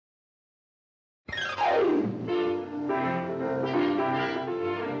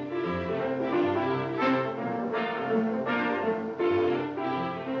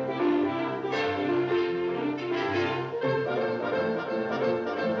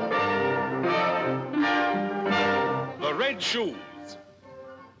Red Shoes.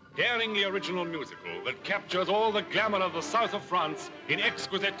 Daringly original musical that captures all the glamour of the south of France in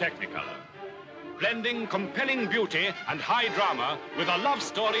exquisite technicolor. Blending compelling beauty and high drama with a love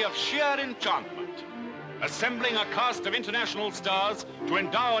story of sheer enchantment. Assembling a cast of international stars to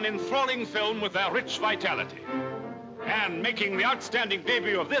endow an enthralling film with their rich vitality. And making the outstanding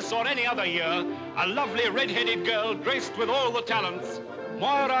debut of this or any other year, a lovely red-headed girl graced with all the talents,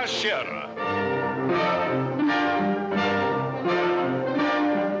 Moira Shearer.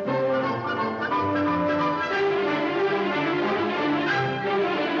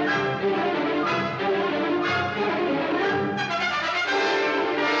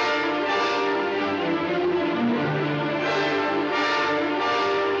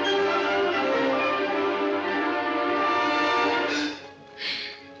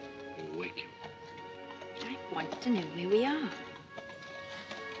 To know where we are.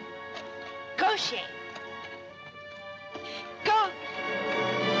 Gaucher! Go!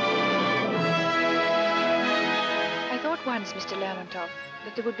 I thought once, Mr. Lermontov,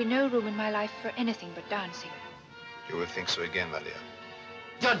 that there would be no room in my life for anything but dancing. You will think so again, my dear.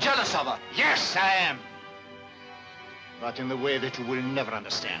 You're jealous of her. Yes, I am. But in the way that you will never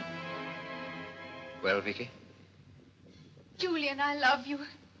understand. Well, Vicky? Julian, I love you.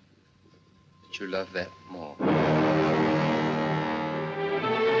 But you love that more.